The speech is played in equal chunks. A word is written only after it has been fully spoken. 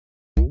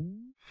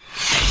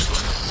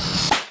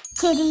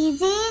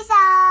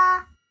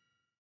Kiddyzuzaa.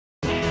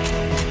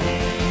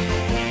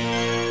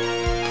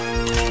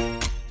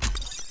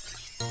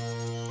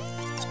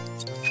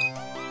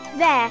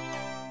 There.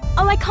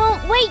 Oh, I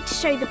can't wait to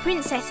show the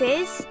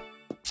princesses.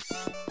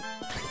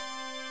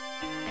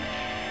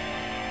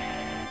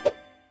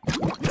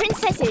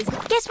 Princesses,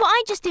 guess what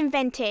I just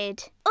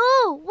invented?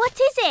 Oh, what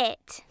is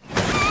it?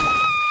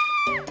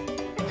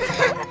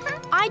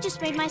 I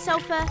just made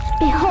myself a...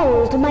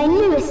 Behold my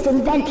newest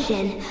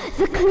invention,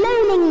 the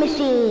cloning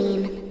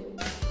machine.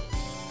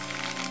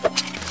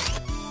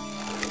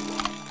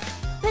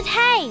 But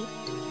hey,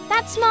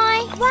 that's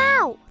my...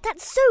 Wow,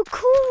 that's so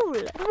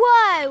cool.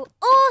 Whoa,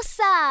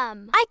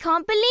 awesome. I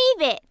can't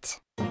believe it.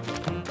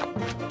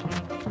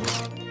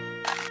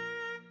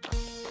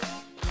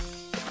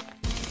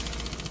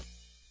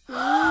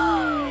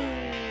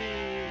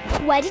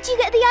 Where did you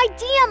get the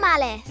idea,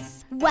 Malice?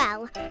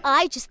 Well,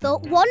 I just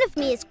thought one of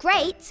me is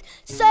great,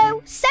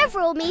 so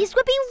several me's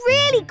would be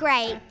really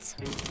great.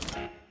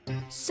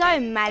 So,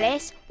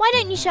 Malice, why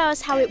don't you show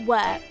us how it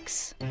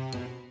works?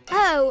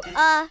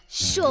 Oh,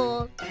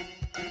 sure.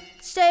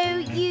 So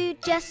you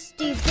just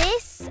do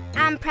this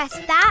and press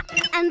that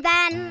and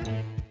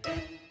then...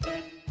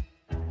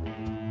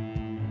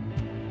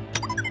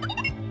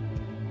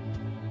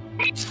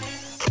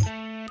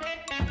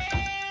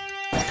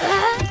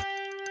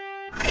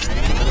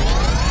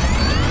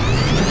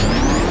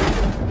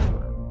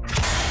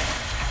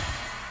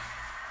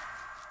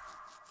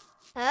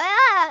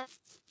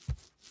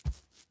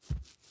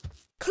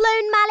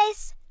 Clone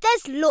Malice,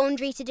 there's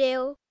laundry to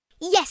do.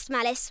 Yes,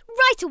 Malice,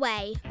 right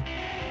away.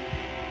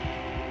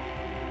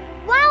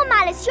 Wow,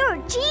 Malice, you're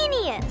a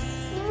genius.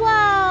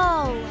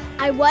 Whoa.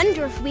 I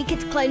wonder if we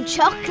could clone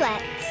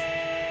chocolate.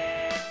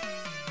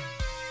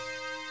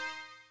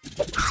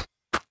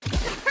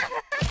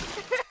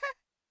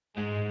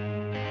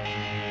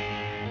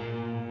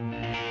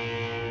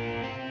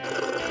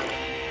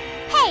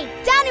 Hey,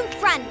 down in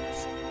front.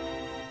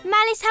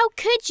 Malice, how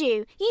could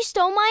you? You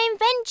stole my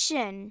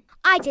invention.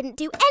 I didn't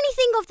do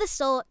anything of the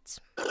sort.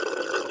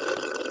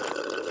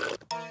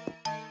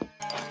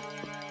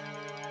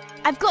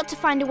 I've got to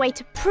find a way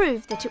to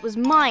prove that it was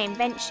my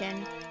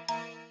invention.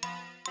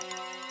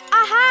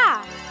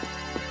 Aha!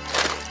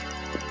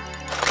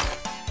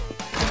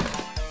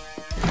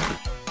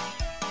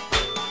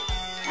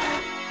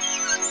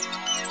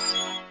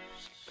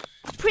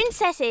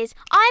 Princesses,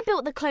 I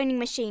built the cloning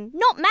machine,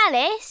 not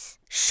Malice.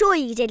 Sure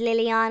you did,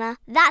 Lilliana.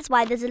 That's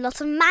why there's a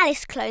lot of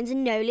Malice clones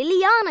and no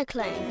Lilliana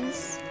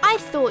clones. I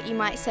thought you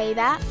might say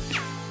that.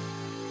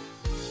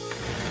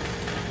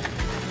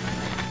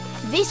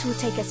 This will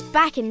take us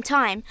back in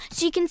time,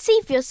 so you can see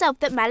for yourself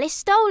that Malice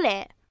stole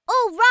it.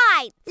 All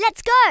right,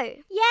 let's go.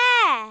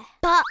 Yeah.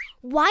 But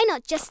why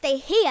not just stay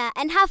here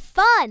and have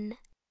fun?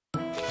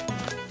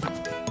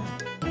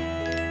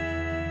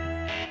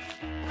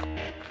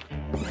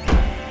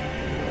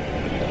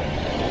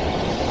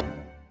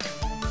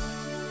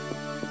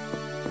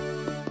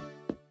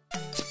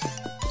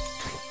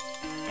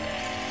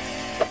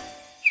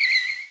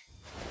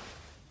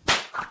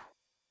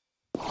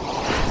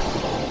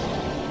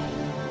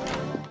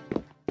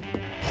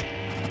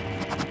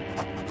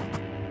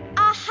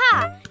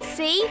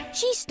 See?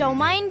 She stole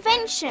my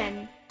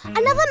invention.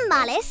 Another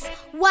Malice?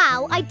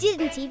 Wow, I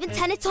didn't even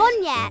turn it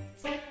on yet.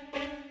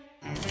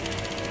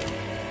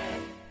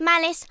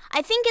 Malice,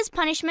 I think as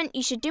punishment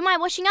you should do my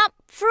washing up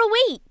for a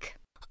week.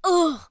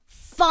 Ugh,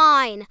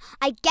 fine.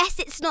 I guess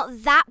it's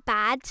not that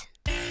bad.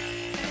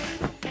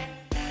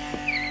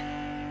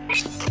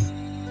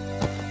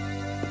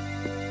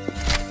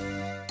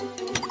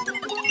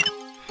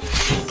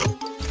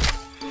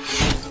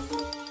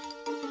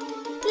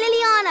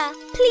 Lilliana,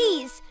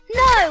 please.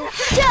 No,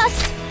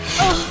 just...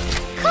 Oh,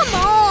 come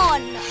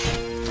on!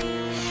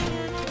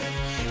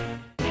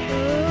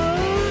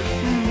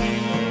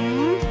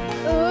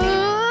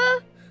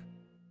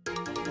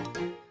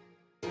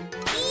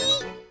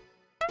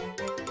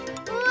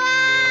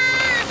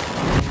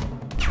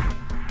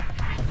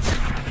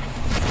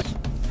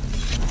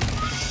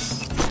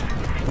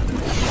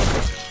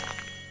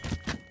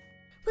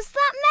 Was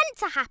that meant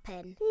to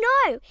happen?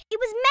 No, it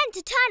was meant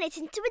to turn it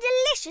into a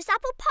delicious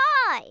apple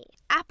pie.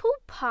 Apple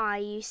pie,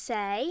 you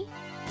say?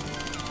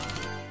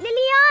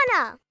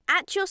 Lilliana!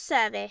 At your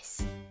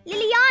service.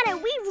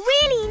 Lilliana, we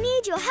really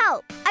need your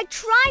help. I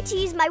tried to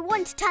use my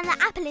wand to turn the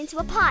apple into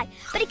a pie,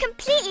 but it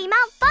completely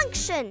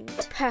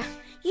malfunctioned. Puh,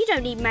 you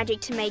don't need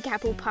magic to make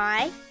apple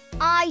pie.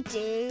 I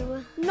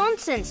do.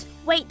 Nonsense.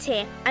 Wait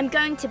here. I'm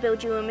going to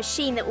build you a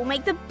machine that will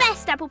make the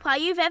best apple pie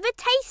you've ever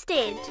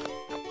tasted.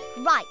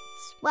 Right.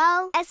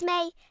 Well,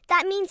 Esme,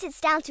 that means it's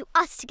down to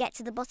us to get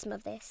to the bottom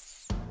of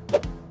this.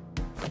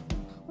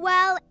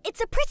 Well,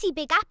 it's a pretty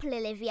big apple,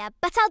 Olivia,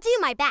 but I'll do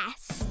my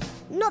best.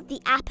 Not the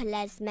apple,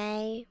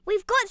 Esme.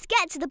 We've got to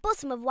get to the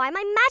bottom of why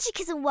my magic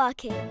isn't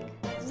working.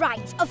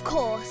 Right, of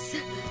course.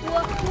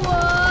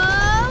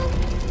 Whoa!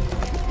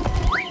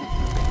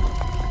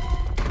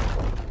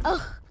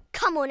 Ugh,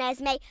 come on,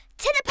 Esme,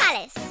 to the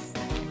palace.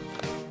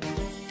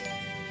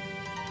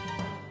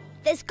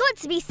 There's got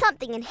to be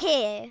something in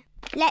here.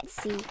 Let's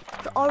see.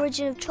 The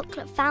origin of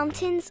chocolate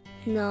fountains?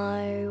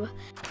 No.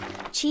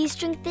 Cheese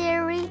string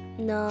theory?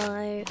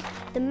 No.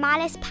 The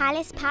Malice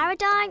Palace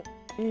paradigm?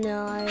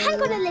 No.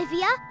 Hang on,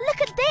 Olivia.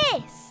 Look at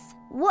this.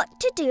 What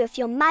to do if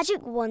your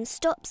magic wand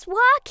stops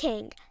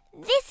working?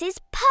 This is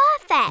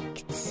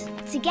perfect!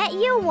 To get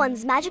your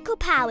wand's magical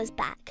powers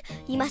back,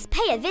 you must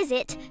pay a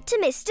visit to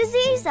Mr.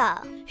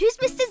 Zuzaa. Who's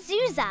Mr.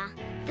 Zuzaa?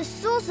 The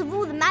source of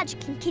all the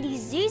magic in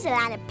Kiddyzuzaa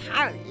land,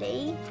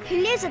 apparently. Who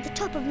lives at the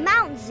top of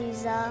Mount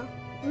Zuzaa.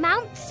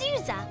 Mount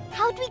Zuzaa?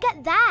 How do we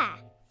get there?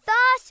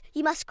 First,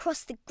 you must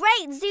cross the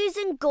Great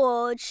Zuzan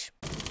Gorge.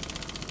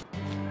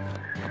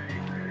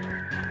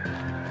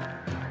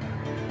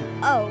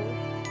 Oh.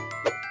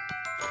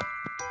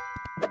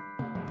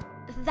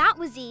 That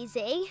was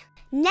easy.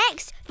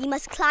 Next, you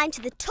must climb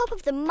to the top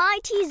of the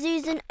mighty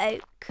Zuzan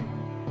Oak.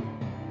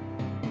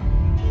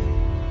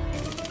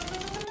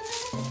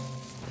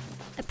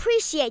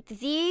 Appreciate the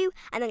view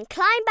and then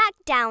climb back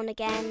down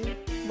again.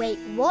 Wait,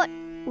 what?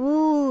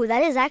 Ooh,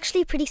 that is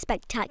actually pretty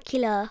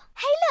spectacular.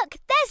 Hey, look,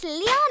 there's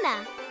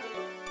Lilliana.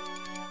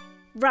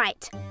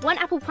 Right, one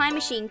apple pie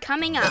machine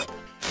coming up.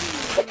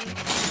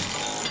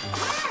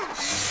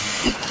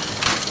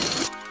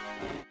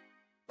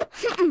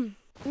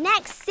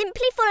 Next,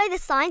 simply follow the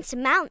signs to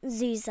Mount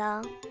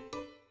Zuzaa.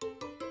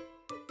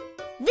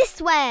 This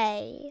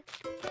way.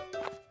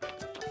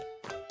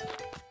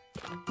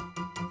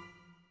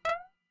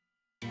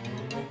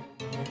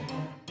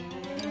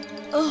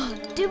 Oh,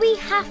 do we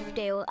have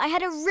to? I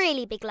had a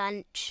really big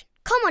lunch.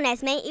 Come on,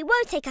 Esme, it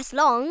won't take us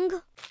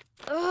long.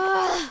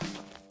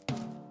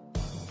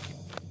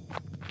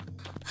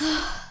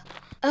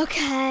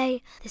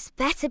 Okay, this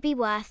better be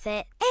worth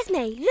it.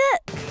 Esme,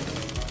 look!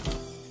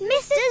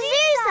 Mr.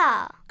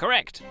 Zuzaa!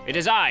 Correct. It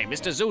is I,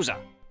 Mr. Zuzaa,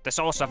 the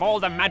source of all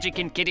the magic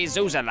in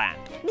Kiddyzuzaa land.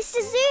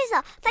 Mr.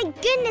 Zuzaa,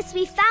 thank goodness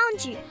we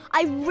found you.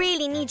 I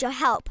really need your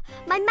help.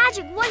 My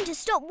magic wand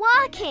just stopped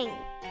working.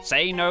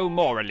 Say no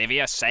more,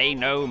 Olivia, say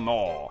no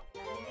more.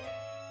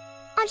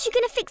 Aren't you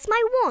going to fix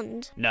my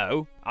wand?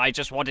 No, I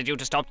just wanted you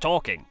to stop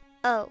talking.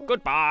 Oh.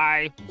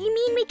 Goodbye. You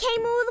mean we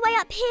came all the way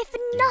up here for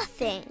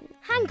nothing?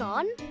 Hang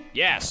on.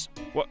 Yes.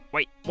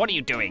 Wait, what are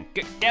you doing?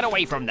 Get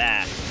away from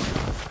there.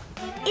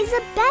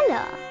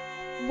 Isabella?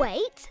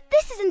 Wait,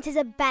 this isn't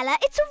Isabella,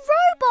 it's a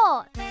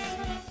robot!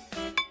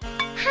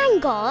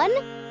 Hang on.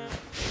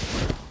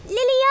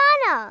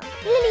 Lilliana!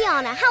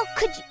 Lilliana, how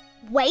could you...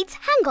 Wait,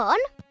 hang on.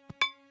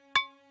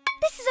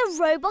 This is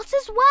a robot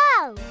as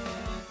well.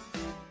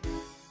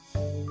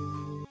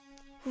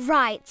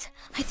 Right,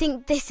 I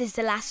think this is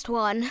the last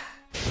one.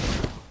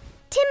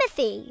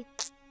 Timothy!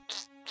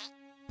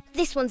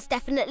 This one's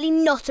definitely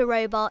not a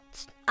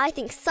robot. I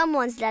think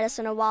someone's led us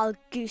on a wild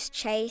goose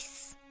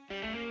chase.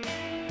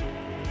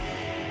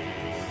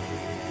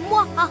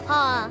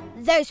 Mwahaha!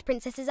 Those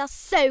princesses are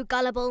so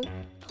gullible.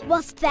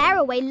 Whilst they're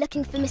away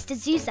looking for Mr.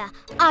 Zuzaa,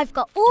 I've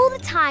got all the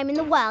time in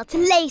the world to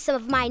lay some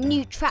of my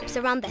new traps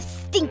around the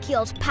stinky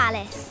old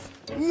palace.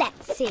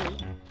 Let's see.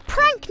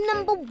 Prank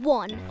number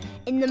 1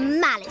 in the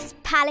Malice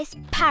Palace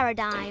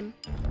paradigm.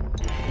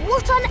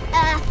 What on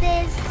earth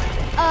is...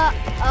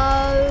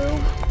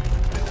 Uh-oh...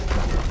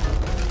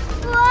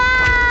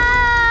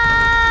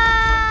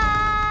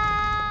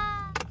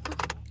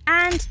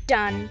 And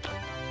done.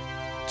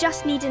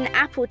 Just need an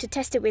apple to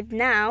test it with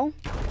now.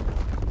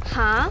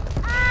 Huh?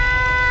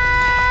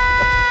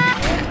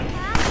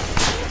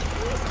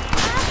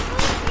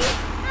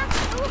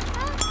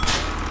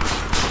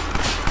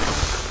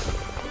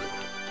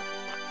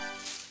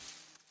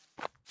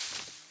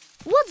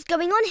 What's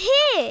going on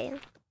here?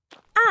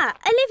 Ah,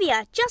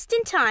 Olivia, just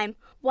in time.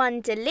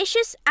 One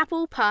delicious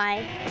apple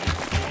pie.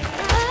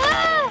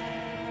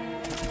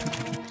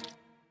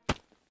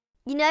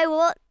 You know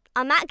what?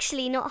 I'm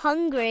actually not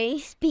hungry.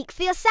 Speak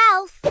for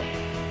yourself.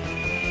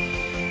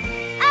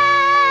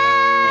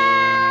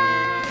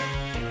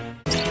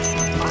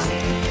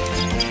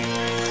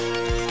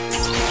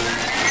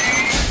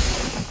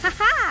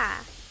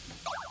 Ha-ha!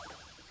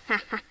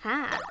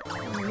 Ha-ha-ha!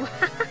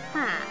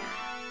 Ha-ha-ha!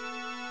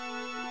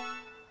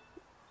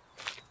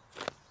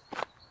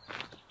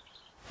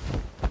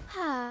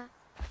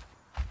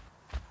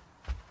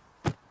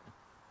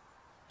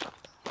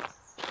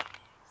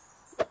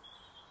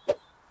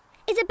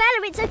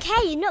 Isabella, it's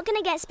okay. You're not going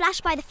to get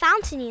splashed by the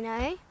fountain, you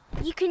know.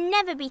 You can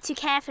never be too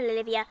careful,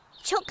 Olivia.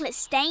 Chocolate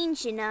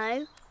stains, you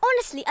know.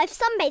 Honestly, I've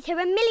sunbathed here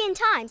 1,000,000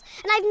 times,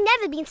 and I've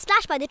never been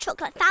splashed by the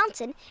chocolate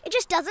fountain. It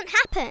just doesn't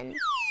happen.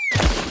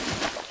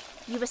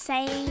 You were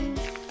saying...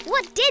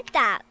 What did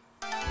that?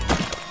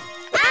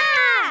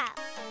 Ah!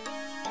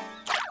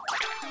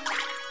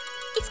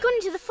 It's gone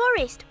into the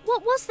forest.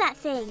 What was that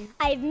thing?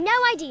 I have no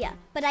idea,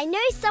 but I know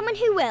someone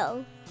who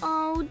will.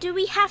 Oh, do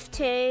we have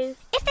to?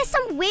 If there's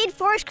some weird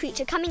forest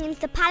creature coming into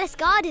the palace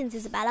gardens,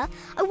 Isabella,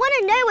 I want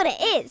to know what it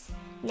is.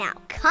 Now,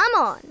 come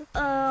on.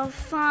 Oh,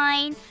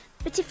 fine.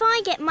 But if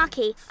I get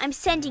mucky, I'm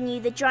sending you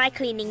the dry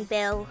cleaning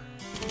bill.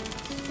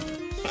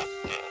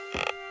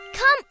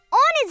 Come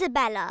on,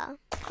 Isabella.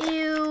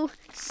 Ew,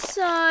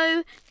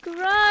 so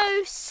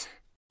gross.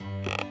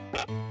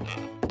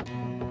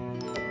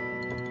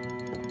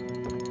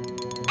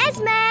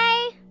 Esme!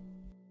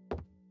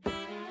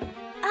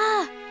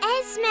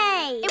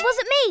 Esme! It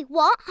wasn't me.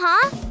 What,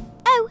 huh?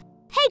 Oh,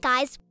 hey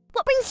guys.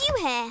 What brings you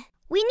here?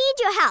 We need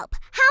your help.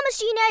 How much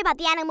do you know about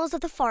the animals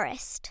of the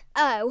forest?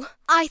 Oh,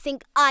 I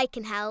think I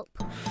can help.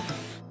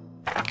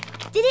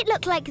 Did it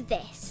look like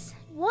this?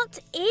 What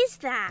is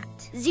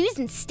that? Zoos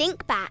and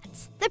stink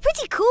bats. They're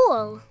pretty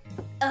cool.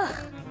 Ugh.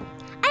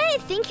 I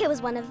don't think it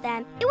was one of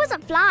them. It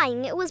wasn't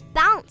flying, it was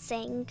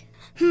bouncing.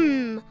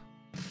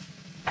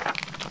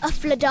 A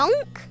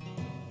flodonk?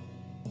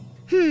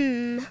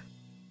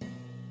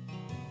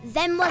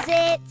 Then was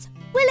it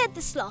Willard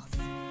the sloth?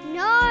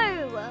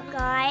 No.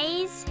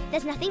 Guys.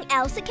 There's nothing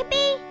else it could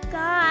be?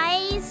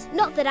 Guys.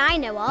 Not that I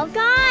know of.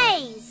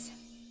 Guys.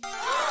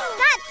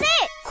 That's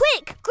it!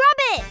 Quick, grab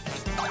it!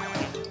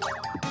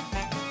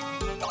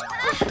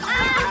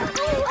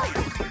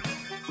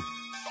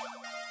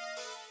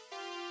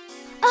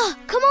 Oh,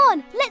 come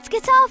on, let's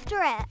get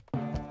after it.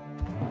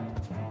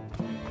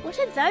 What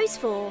are those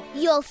for?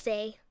 You'll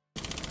see.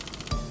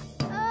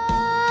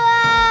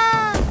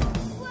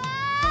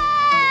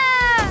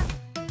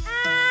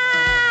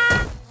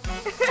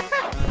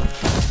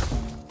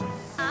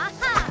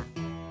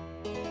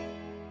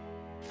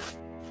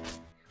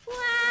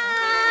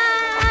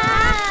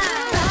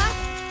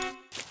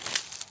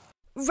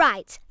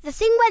 Right, the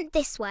thing went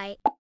this way.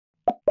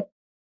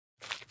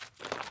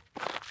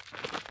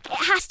 It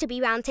has to be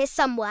round here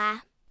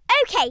somewhere.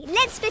 Okay,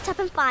 let's split up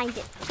and find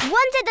it.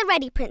 One's at the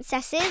ready,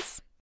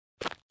 princesses.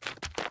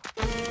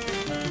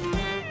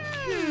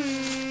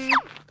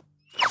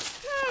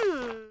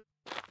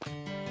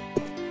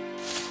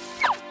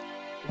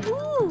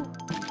 Ooh.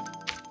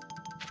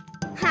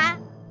 Ha.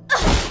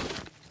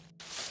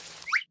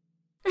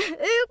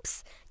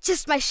 Oops,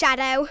 just my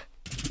shadow.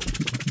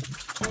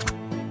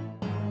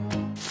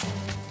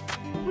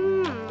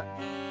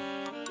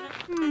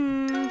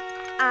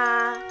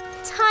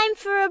 Time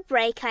for a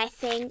break, I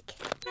think.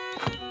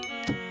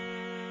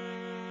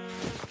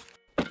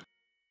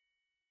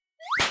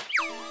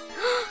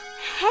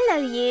 Hello,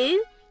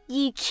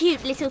 you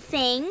cute little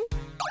thing.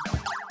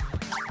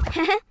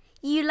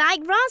 You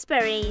like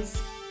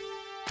raspberries?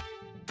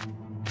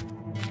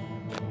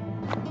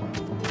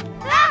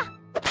 Ah!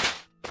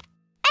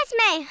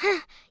 Esme,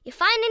 you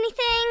find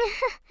anything?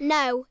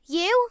 No.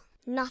 You?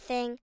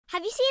 Nothing.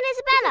 Have you seen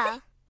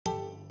Isabella?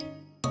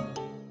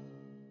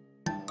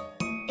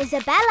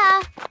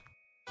 Isabella!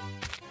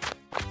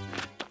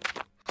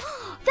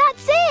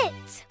 That's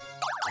it!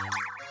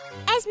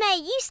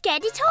 Esme, you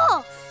scared it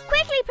off.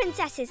 Quickly,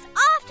 princesses,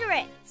 after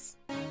it!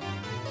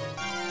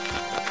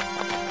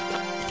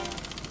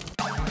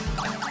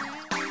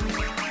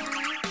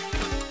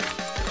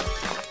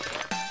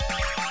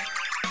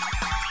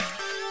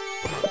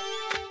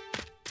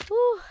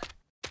 Whew.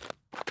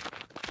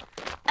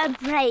 A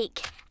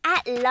break,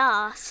 at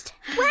last.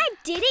 Where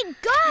did it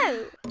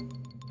go?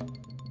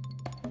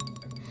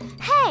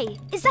 Hey,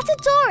 is that a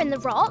door in the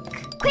rock?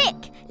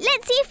 Quick,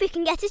 let's see if we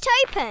can get it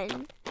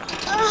open.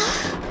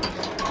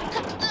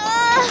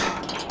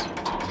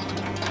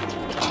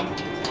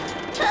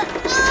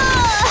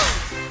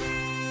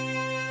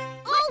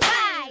 All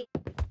right.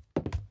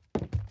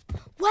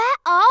 Where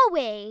are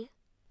we?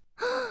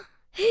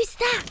 Who's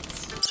that?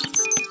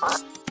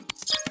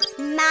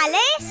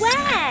 Malice?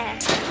 Where?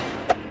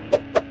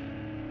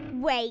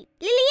 Wait,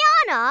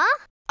 Lilliana?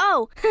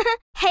 Oh,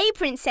 hey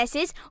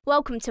princesses,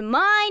 welcome to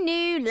my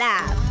new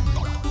lab.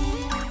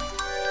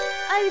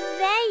 Oh,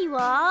 there you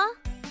are.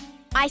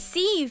 I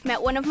see you've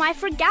met one of my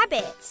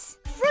fragabbits.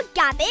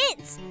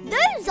 Fragabbits?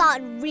 Those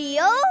aren't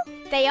real.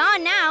 They are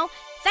now,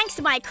 thanks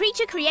to my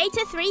Creature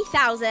Creator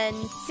 3000.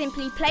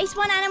 Simply place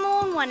one animal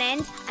on one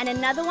end and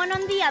another one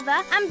on the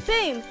other, and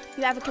boom,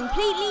 you have a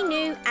completely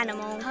new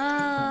animal.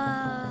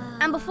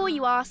 And before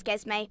you ask,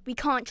 Esme, we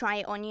can't try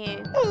it on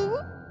you.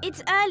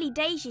 It's early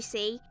days, you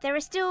see. There are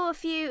still a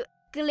few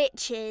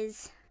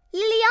glitches.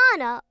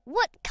 Lilliana,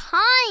 what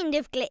kind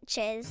of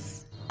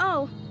glitches?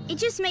 Oh, it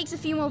just makes a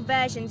few more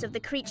versions of the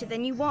creature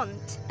than you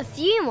want. A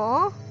few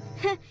more?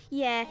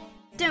 Yeah,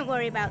 don't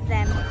worry about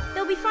them.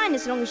 They'll be fine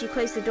as long as you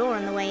close the door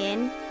on the way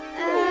in.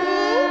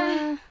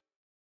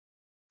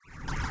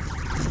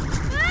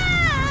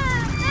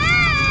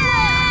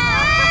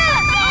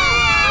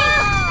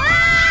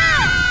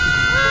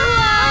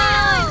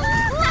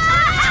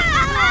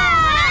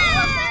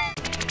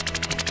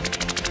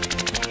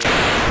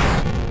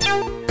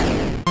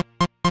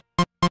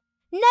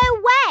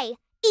 No way!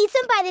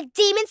 Eaten by the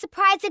demon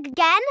surprise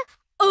again?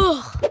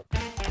 Ugh!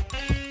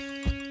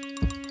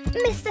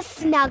 Mr.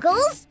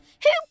 Snuggles,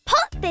 who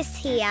put this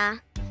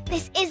here?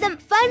 This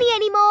isn't funny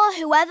anymore,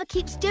 whoever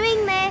keeps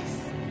doing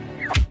this.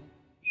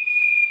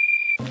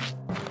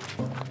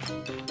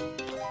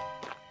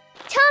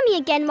 Tell me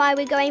again why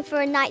we're going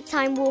for a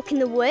nighttime walk in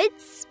the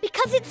woods.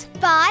 Because it's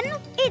fun?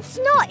 It's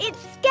not, it's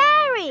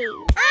scary.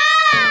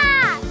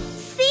 Ah!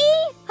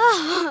 See?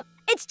 Oh,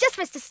 it's just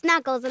Mr.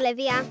 Snuggles,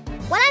 Olivia.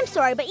 Well, I'm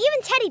sorry, but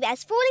even teddy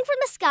bears falling from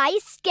the sky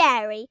is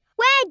scary.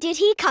 Where did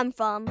he come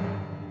from?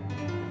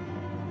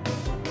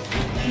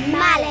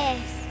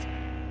 Malice.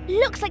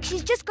 Looks like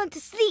she's just gone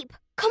to sleep.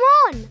 Come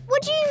on!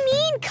 What do you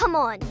mean, come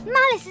on?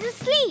 Malice is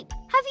asleep.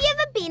 Have you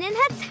ever been in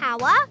her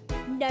tower?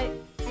 No,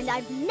 and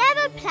I've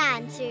never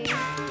planned to.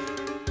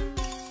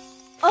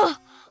 Oh,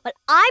 well,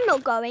 I'm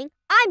not going.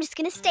 I'm just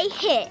going to stay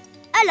here,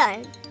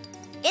 alone.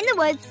 In the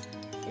woods.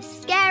 The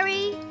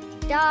scary,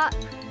 dark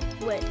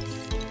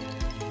woods.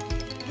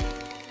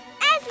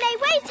 Esme,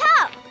 wait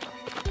up!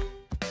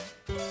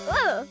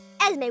 Oh,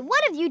 Esme,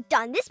 what have you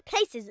done? This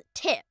place is a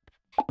tip.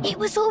 It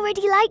was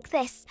already like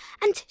this.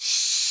 And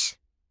shh!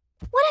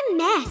 What a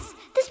mess.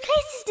 This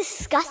place is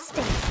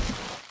disgusting.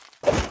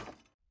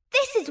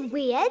 This is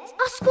weird.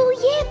 Our school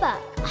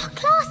yearbook. Our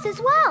class as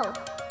well.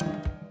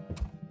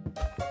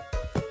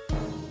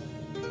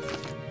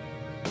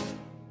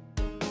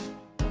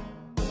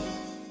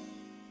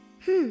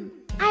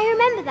 I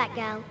remember that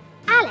girl.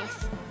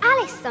 Alice.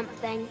 Alice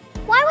something.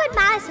 Why would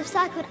Malice have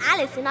circled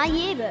Alice in our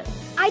yearbook?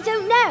 I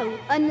don't know,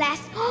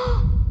 unless...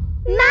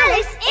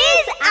 Malice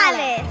is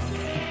Alice!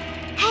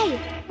 Hey,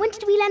 when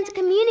did we learn to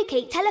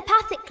communicate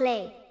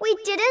telepathically? We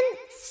didn't,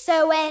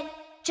 so we're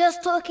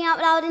just talking out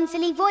loud in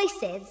silly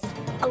voices.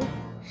 Oh,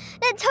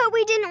 let's hope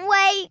we didn't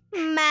wake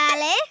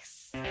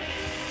Malice.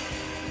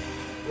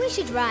 We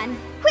should run.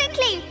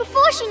 Quickly,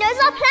 before she knows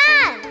our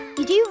plan!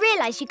 You do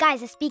realise you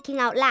guys are speaking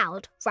out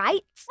loud,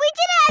 right? We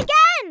did it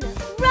again!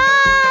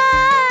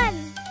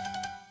 Run!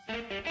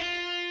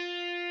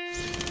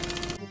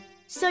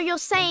 So you're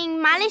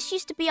saying Malice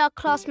used to be our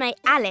classmate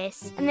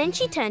Alice, and then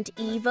she turned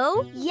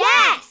evil?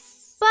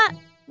 Yes! But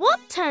what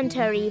turned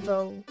her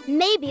evil?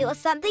 Maybe it was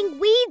something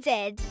we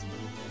did.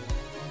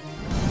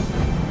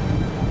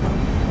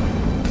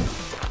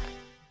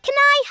 Can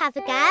I have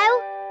a go?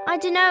 I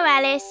don't know,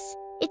 Alice.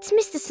 It's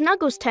Mr.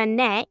 Snuggles' turn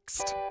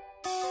next.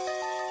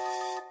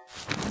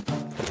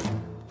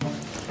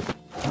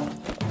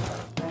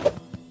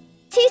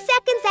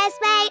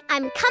 Esme,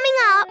 I'm coming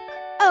up.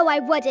 Oh, I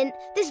wouldn't.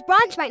 This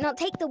branch might not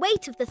take the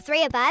weight of the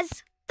three of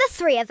us. The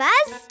three of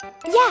us?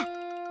 Yeah.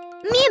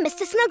 Me and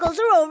Mr. Snuggles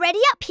are already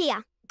up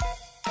here.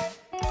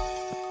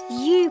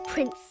 You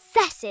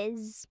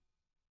princesses.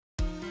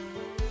 So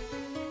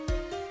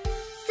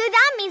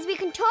that means we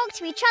can talk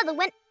to each other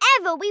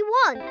whenever we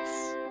want.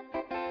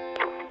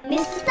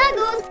 Mr.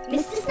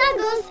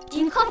 Snuggles, do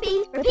you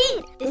copy?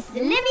 Repeat. This is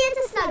Olivia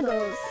to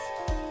Snuggles.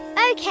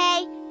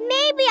 Okay.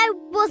 Maybe I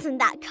wasn't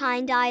that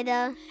kind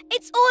either.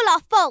 It's all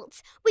our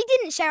fault. We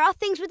didn't share our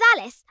things with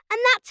Alice, and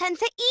that turned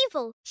her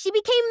evil. She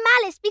became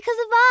Malice because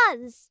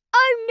of us.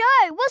 Oh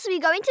no, what are we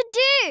going to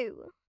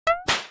do?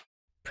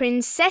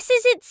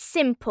 Princesses, it's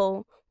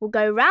simple. We'll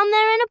go round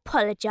there and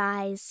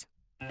apologise.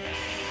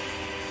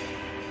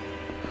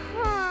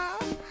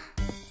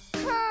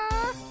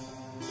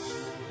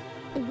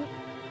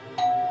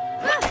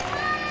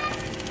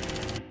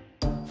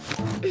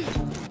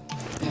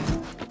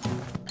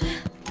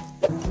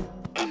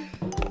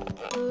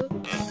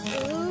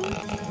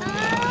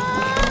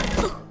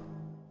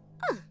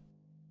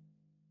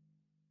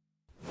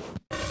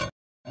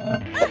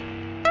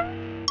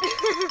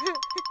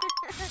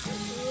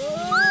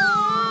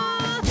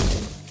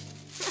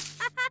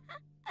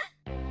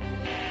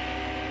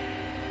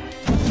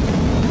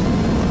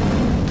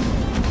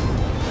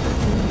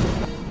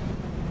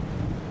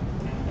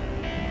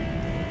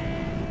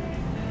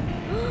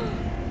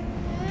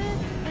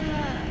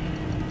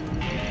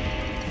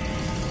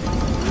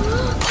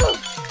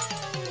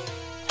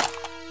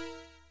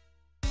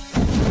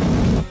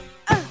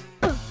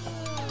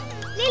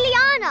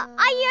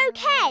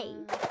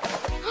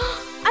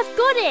 I've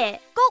got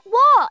it! Got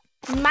what?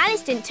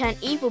 Malice didn't turn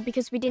evil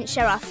because we didn't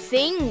share our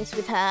things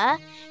with her.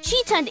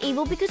 She turned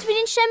evil because we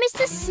didn't share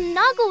Mr.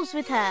 Snuggles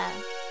with her.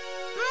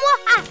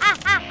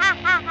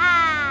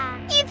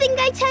 You think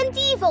I turned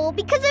evil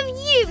because of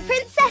you,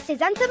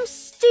 princesses, and some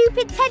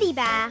stupid teddy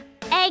bear?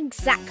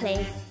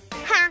 Exactly.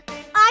 Ha!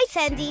 I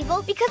turned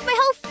evil because my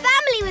whole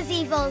family was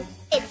evil.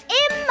 It's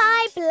in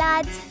my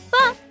blood.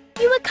 But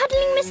you were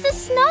cuddling Mr.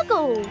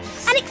 Snuggles.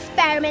 An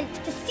experiment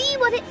to see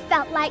what it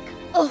felt like.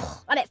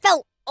 Ugh, and it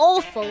felt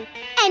awful.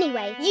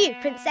 Anyway, you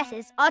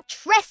princesses are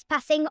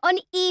trespassing on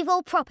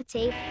evil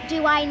property.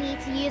 Do I need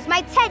to use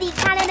my teddy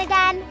cannon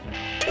again?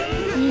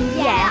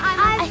 Yeah,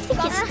 I think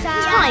it's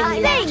time we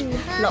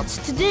left. Lots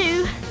to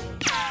do.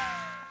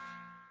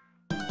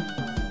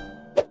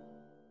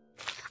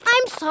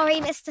 I'm sorry,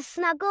 Mr.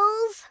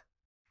 Snuggles.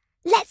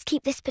 Let's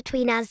keep this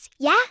between us,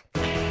 yeah?